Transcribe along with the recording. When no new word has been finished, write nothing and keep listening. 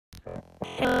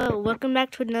Hello, welcome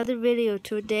back to another video.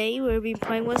 Today we'll be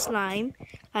playing with slime.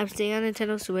 I'm staying on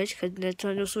Nintendo Switch because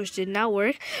Nintendo Switch did not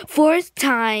work. Fourth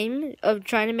time of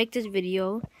trying to make this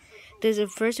video. There's a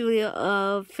first video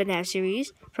of FNAF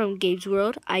series from Gabe's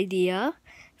World idea.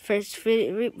 First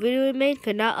video we made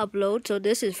could not upload, so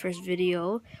this is first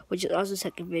video, which is also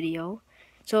second video.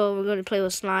 So we're going to play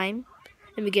with slime.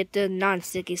 Let me get the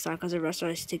non-sticky slime because the rest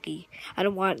are sticky. I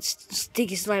don't want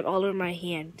sticky slime all over my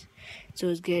hand. So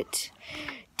let's get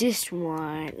this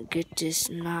one. Get this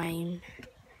slime.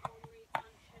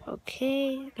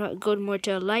 Okay. Now go more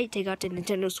to the light. Take out the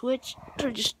Nintendo Switch.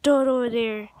 Or just throw it over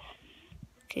there.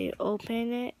 Okay,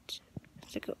 open it.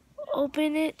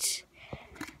 Open it.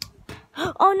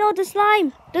 Oh no, the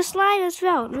slime! The slime has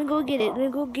fell. Let me go get it. Let me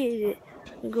go get it.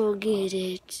 Let me go get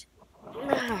it.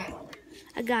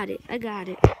 I got it. I got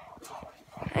it.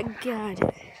 I got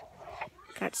it.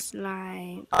 Got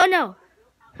slime. Oh no!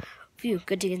 Phew,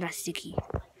 good thing it's not sticky.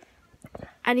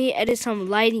 I need to edit some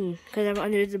lighting because I'm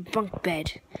under the bunk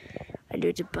bed.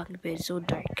 Under the bunk bed, it's so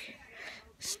dark.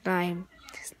 Slime.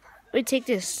 Let me take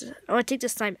this. I want to take the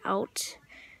slime out.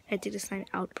 Can I take the slime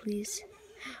out, please?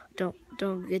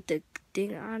 Don't get the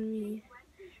thing on me.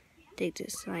 Take the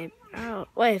slime out.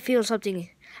 Wait, I feel something.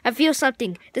 I feel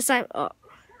something. The slime. Oh,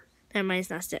 never mind. It's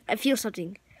not still. I feel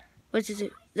something. What is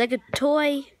it? Like a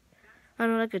toy. I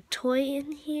don't know, like a toy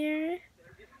in here.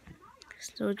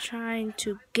 Still trying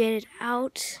to get it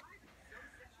out.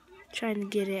 Trying to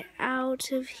get it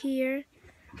out of here.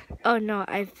 Oh no,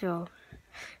 I fell.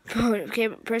 Okay,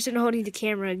 person holding the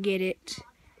camera, get it.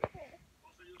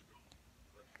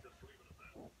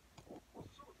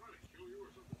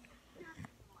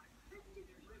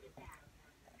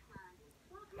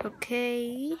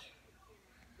 Okay.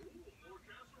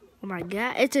 Oh my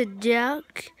god, it's a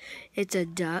duck. It's a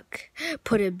duck.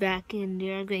 Put it back in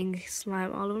there. I'm getting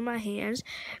slime all over my hands.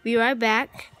 Be right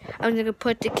back. I'm gonna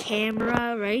put the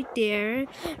camera right there.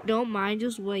 Don't mind,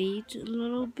 just wait a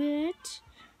little bit.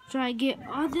 Try to get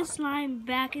all the slime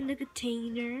back in the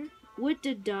container with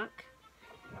the duck.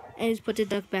 And just put the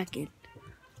duck back in.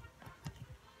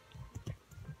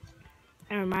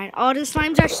 Never mind. All the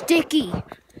slimes are sticky.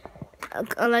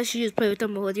 Unless you just play with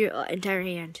them with your entire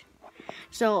hand.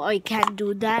 So I can't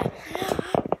do that.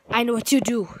 I know what to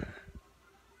do.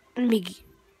 Let me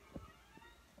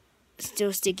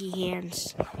still sticky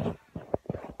hands.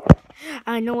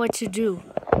 I know what to do.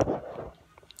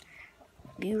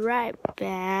 Be right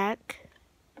back.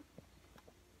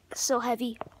 So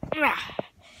heavy.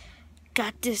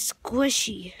 Got this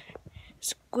squishy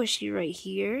right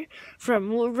here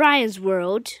from Ryan's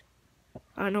World.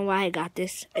 I don't know why I got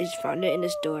this. I just found it in the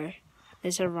store.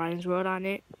 It said Ryan's World on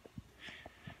it.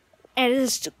 And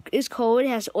it's cold. It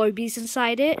has Orbeez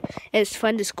inside it. And it's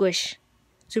fun to squish.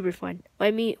 Super fun. Why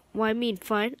I mean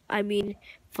fun? I mean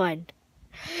fun.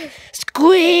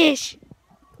 Squish!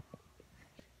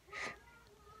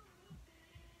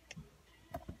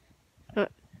 I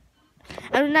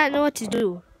do not know what to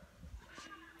do.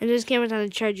 And this camera's on the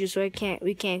charger, so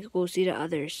we can't go see the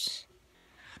others.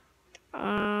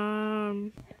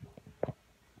 I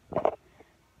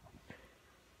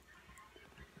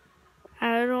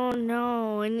don't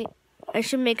know. I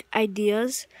should make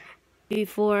ideas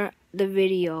before the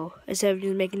video instead of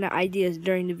just making the ideas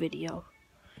during the video.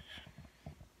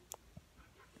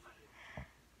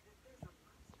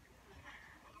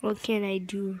 What can I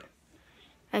do?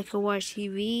 I could watch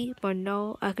TV, but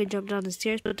no, I could jump down the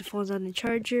stairs, put the phone's on the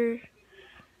charger.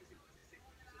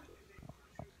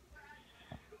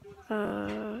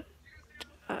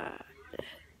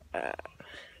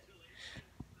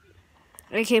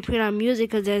 I can't put on music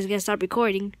because then it's gonna stop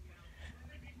recording.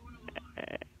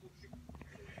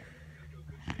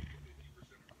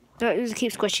 No, just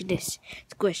keep squishing this.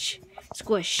 Squish,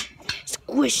 squish,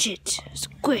 squish it,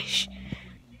 squish.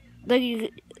 Like you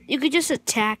could just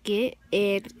attack it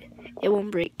and it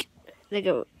won't break. Like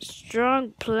a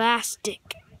strong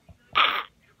plastic. Ah!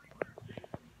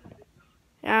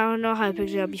 I don't know how I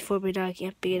picked it up before, but now I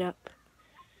can't pick it up.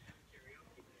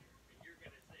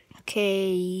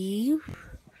 Okay.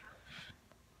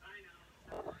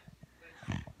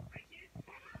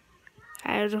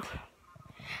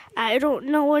 I don't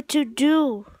know what to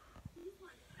do.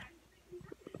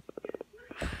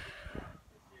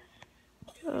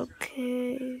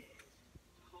 Okay.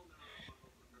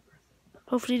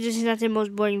 Hopefully this is not the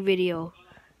most boring video.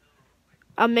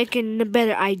 I'm making a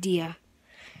better idea.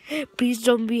 Please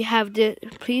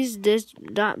please this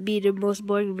not be the most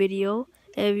boring video.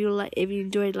 If you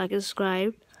enjoyed, like and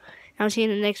subscribe. I'll see you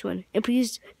in the next one. And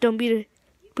please don't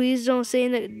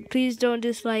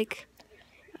dislike.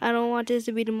 I don't want this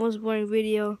to be the most boring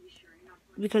video.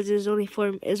 because it's only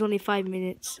 5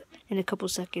 minutes and a couple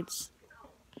seconds.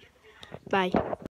 Bye.